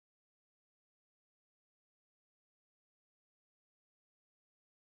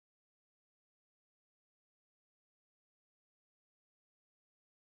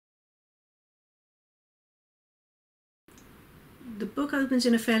The book opens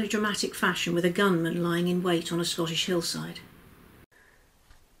in a fairly dramatic fashion with a gunman lying in wait on a Scottish hillside.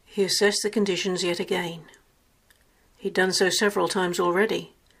 He assessed the conditions yet again. He'd done so several times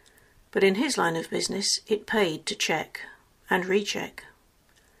already, but in his line of business it paid to check and recheck.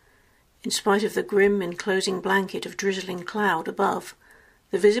 In spite of the grim enclosing blanket of drizzling cloud above,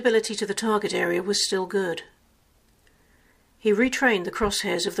 the visibility to the target area was still good. He retrained the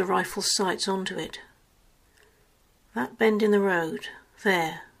crosshairs of the rifle's sights onto it. That bend in the road,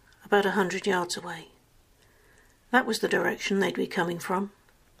 there, about 100 yards away. That was the direction they'd be coming from.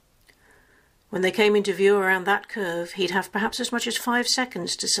 When they came into view around that curve, he'd have perhaps as much as 5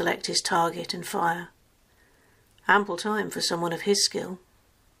 seconds to select his target and fire. Ample time for someone of his skill.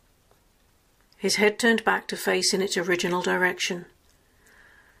 His head turned back to face in its original direction,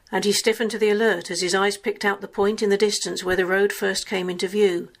 and he stiffened to the alert as his eyes picked out the point in the distance where the road first came into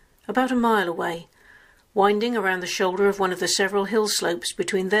view, about a mile away, winding around the shoulder of one of the several hill slopes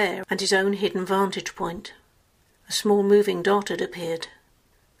between there and his own hidden vantage point. A small moving dot had appeared,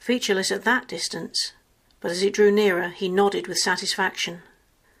 featureless at that distance, but as it drew nearer he nodded with satisfaction.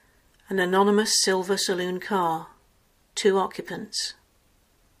 An anonymous silver saloon car, 2 occupants.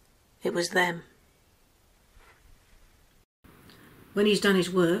 It was them. When he's done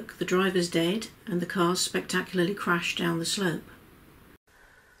his work, the driver's dead and the car's spectacularly crashed down the slope.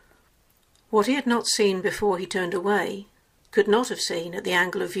 What he had not seen before he turned away, could not have seen at the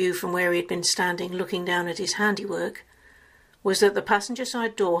angle of view from where he had been standing looking down at his handiwork, was that the passenger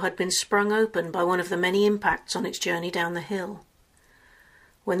side door had been sprung open by one of the many impacts on its journey down the hill.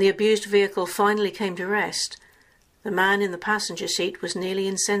 When the abused vehicle finally came to rest, the man in the passenger seat was nearly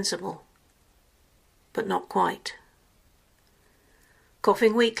insensible. But not quite.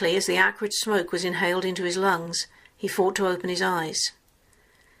 Coughing weakly as the acrid smoke was inhaled into his lungs, he fought to open his eyes.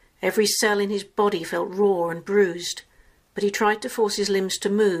 Every cell in his body felt raw and bruised, but he tried to force his limbs to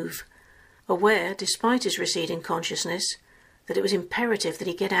move, aware, despite his receding consciousness, that it was imperative that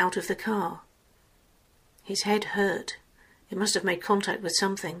he get out of the car. His head hurt. It must have made contact with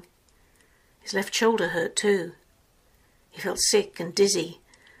something. His left shoulder hurt too. He felt sick and dizzy,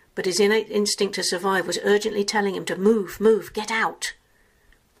 but his innate instinct to survive was urgently telling him to move, get out.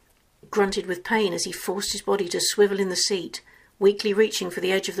 He grunted with pain as he forced his body to swivel in the seat, weakly reaching for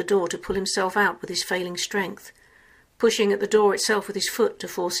the edge of the door to pull himself out with his failing strength, pushing at the door itself with his foot to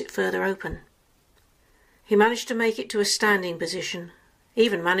force it further open. He managed to make it to a standing position,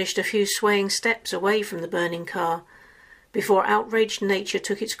 even managed a few swaying steps away from the burning car, before outraged nature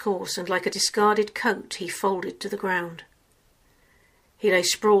took its course and like a discarded coat he folded to the ground. He lay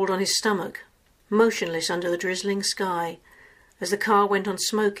sprawled on his stomach, motionless under the drizzling sky, as the car went on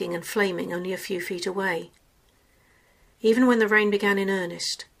smoking and flaming only a few feet away. Even when the rain began in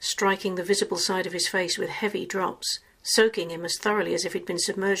earnest, striking the visible side of his face with heavy drops, soaking him as thoroughly as if he'd been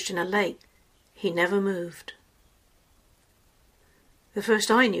submerged in a lake, he never moved. The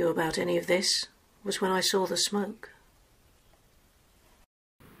first I knew about any of this was when I saw the smoke.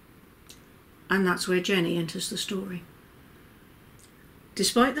 And that's where Jenny enters the story.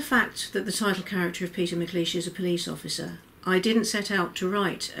 Despite the fact that the title character of Peter McLeish is a police officer, I didn't set out to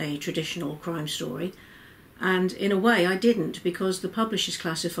write a traditional crime story, and in a way I didn't because the publishers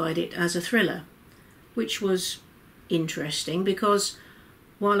classified it as a thriller, which was interesting because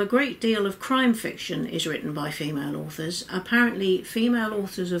while a great deal of crime fiction is written by female authors, apparently female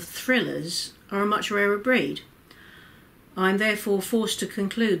authors of thrillers are a much rarer breed. I'm therefore forced to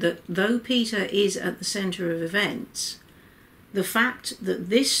conclude that though Peter is at the centre of events, the fact that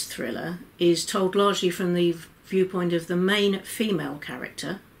this thriller is told largely from the viewpoint of the main female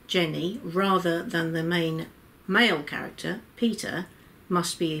character, Jenny, rather than the main male character, Peter,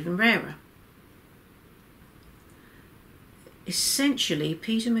 must be even rarer. Essentially,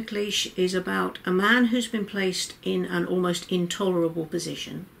 Peter McLeish is about a man who's been placed in an almost intolerable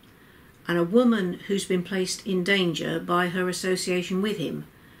position and a woman who's been placed in danger by her association with him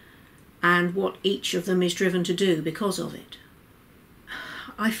and what each of them is driven to do because of it.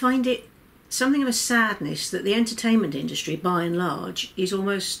 I find it something of a sadness that the entertainment industry, by and large, is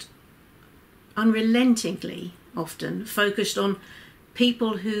almost unrelentingly often focused on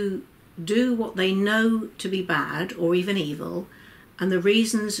people who do what they know to be bad or even evil and the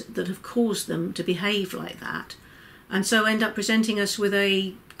reasons that have caused them to behave like that, and so end up presenting us with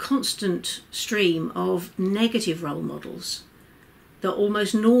a constant stream of negative role models that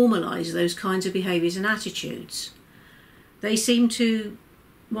almost normalise those kinds of behaviours and attitudes. They seem to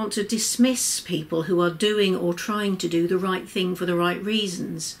want to dismiss people who are doing or trying to do the right thing for the right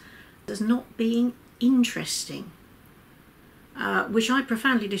reasons as not being interesting, which I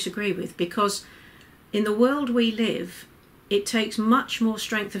profoundly disagree with, because in the world we live, it takes much more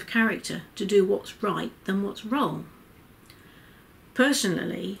strength of character to do what's right than what's wrong.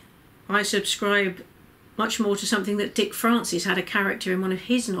 Personally, I subscribe much more to something that Dick Francis had a character in one of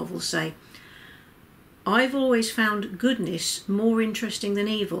his novels say. I've always found goodness more interesting than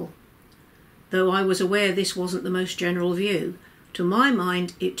evil, though I was aware this wasn't the most general view. To my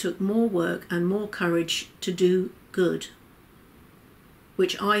mind, it took more work and more courage to do good,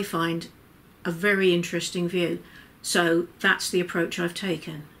 which I find a very interesting view. So that's the approach I've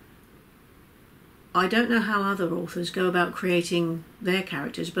taken. I don't know how other authors go about creating their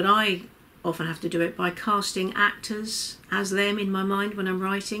characters, but I often have to do it by casting actors as them in my mind when I'm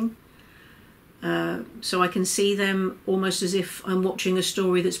writing. So I can see them almost as if I'm watching a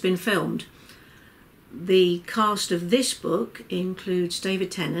story that's been filmed. The cast of this book includes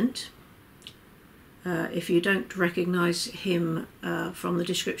David Tennant. If you don't recognise him from the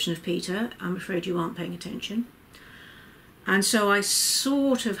description of Peter, I'm afraid you aren't paying attention. And so I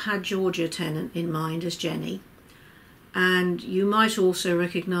sort of had Georgia Tennant in mind as Jenny. And you might also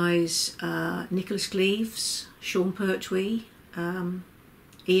recognise Nicholas Cleves, Sean Pertwee,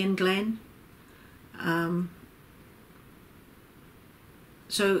 Ian Glenn.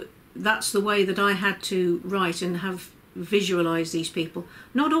 So that's the way that I had to write and have visualised these people.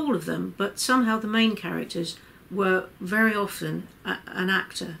 Not all of them, but somehow the main characters were very often an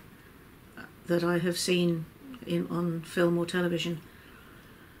actor that I have seen on film or television.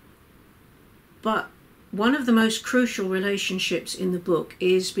 But one of the most crucial relationships in the book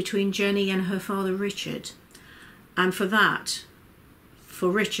is between Jenny and her father Richard. And for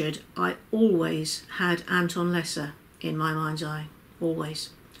Richard, I always had Anton Lesser in my mind's eye, always.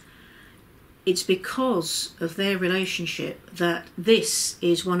 It's because of their relationship that this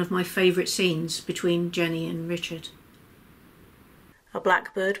is one of my favourite scenes between Jenny and Richard. A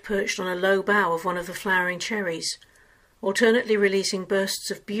blackbird perched on a low bough of one of the flowering cherries, alternately releasing bursts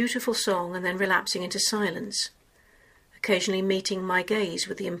of beautiful song and then relapsing into silence, occasionally meeting my gaze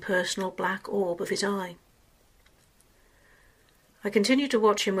with the impersonal black orb of his eye. I continued to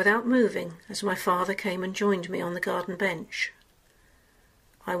watch him without moving as my father came and joined me on the garden bench.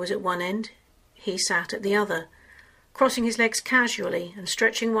 I was at one end, he sat at the other, crossing his legs casually and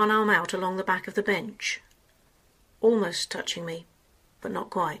stretching one arm out along the back of the bench, almost touching me, but not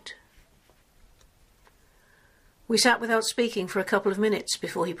quite. We sat without speaking for a couple of minutes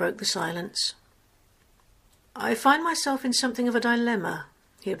before he broke the silence. "I find myself in something of a dilemma,"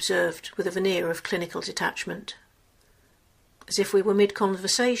 he observed with a veneer of clinical detachment. As if we were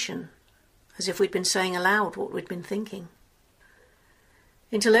mid-conversation, as if we'd been saying aloud what we'd been thinking.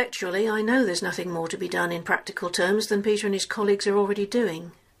 "Intellectually, I know there's nothing more to be done in practical terms than Peter and his colleagues are already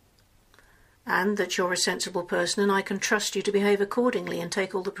doing, and that you're a sensible person and I can trust you to behave accordingly and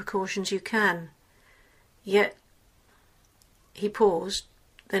take all the precautions you can. Yet—" He paused,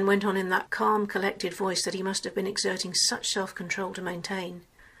 then went on in that calm, collected voice that he must have been exerting such self-control to maintain.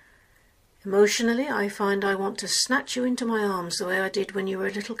 "Emotionally, I find I want to snatch you into my arms the way I did when you were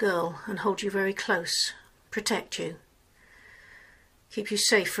a little girl and hold you very close, protect you, keep you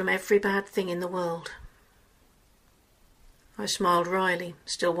safe from every bad thing in the world." I smiled wryly,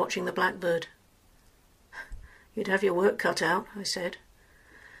 still watching the blackbird. "You'd have your work cut out," I said.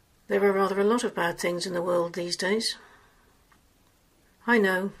 "There are rather a lot of bad things in the world these days." "I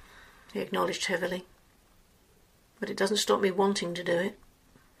know," he acknowledged heavily, "but it doesn't stop me wanting to do it."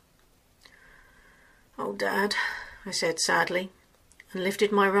 "Oh, Dad," I said sadly, and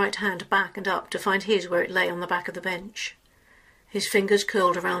lifted my right hand back and up to find his where it lay on the back of the bench. His fingers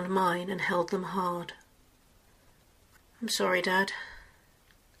curled around mine and held them hard. "I'm sorry, Dad."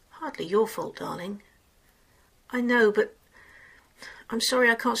 "Hardly your fault, darling." "I know, but I'm sorry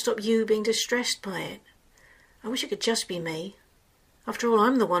I can't stop you being distressed by it. I wish it could just be me. After all,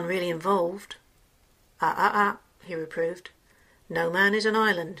 I'm the one really involved." He reproved. "No man is an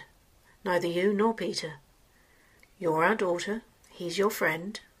island, neither you nor Peter. You're our daughter, he's your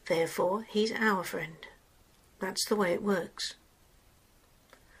friend, therefore he's our friend. That's the way it works."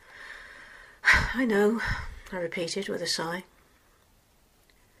 "I know," I repeated with a sigh.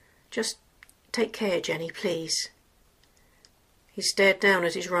 "Just take care, Jenny, please." He stared down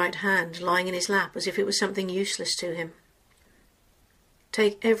at his right hand, lying in his lap as if it was something useless to him.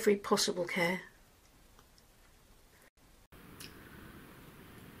 "Take every possible care."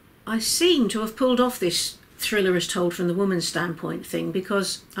 I seem to have pulled off this thriller as told from the woman's standpoint thing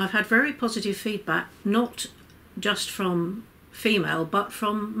because I've had very positive feedback, not just from female, but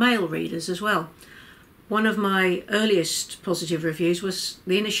from male readers as well. One of my earliest positive reviews was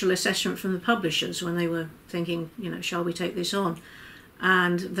the initial assessment from the publishers when they were thinking, shall we take this on?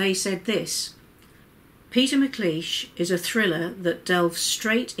 And they said this: Peter McLeish is a thriller that delves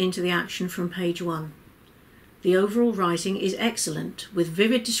straight into the action from page 1. The overall writing is excellent, with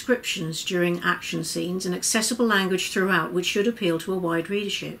vivid descriptions during action scenes and accessible language throughout which should appeal to a wide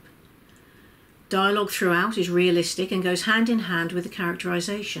readership. Dialogue throughout is realistic and goes hand in hand with the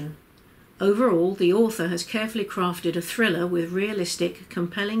characterisation. Overall, the author has carefully crafted a thriller with realistic,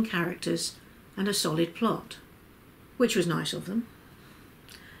 compelling characters and a solid plot, which was nice of them.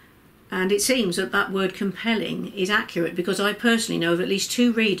 And it seems that that word compelling is accurate, because I personally know of at least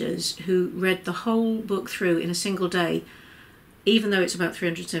 2 readers who read the whole book through in a single day, even though it's about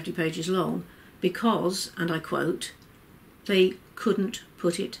 370 pages long, because, and I quote, they couldn't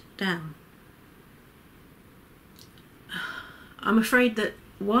put it down. I'm afraid that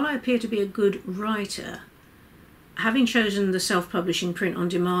while I appear to be a good writer, having chosen the self-publishing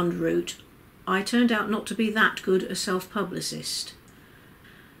print-on-demand route, I turned out not to be that good a self-publicist.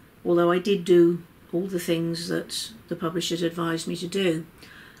 Although I did do all the things that the publishers advised me to do.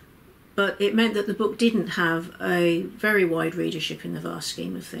 But it meant that the book didn't have a very wide readership in the vast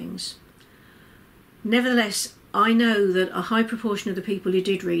scheme of things. Nevertheless, I know that a high proportion of the people who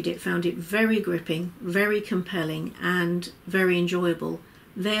did read it found it very gripping, very compelling, and very enjoyable.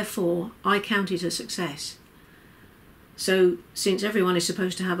 Therefore, I count it a success. So, since everyone is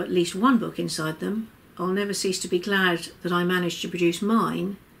supposed to have at least one book inside them, I'll never cease to be glad that I managed to produce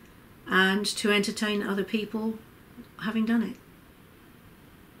mine and to entertain other people having done it.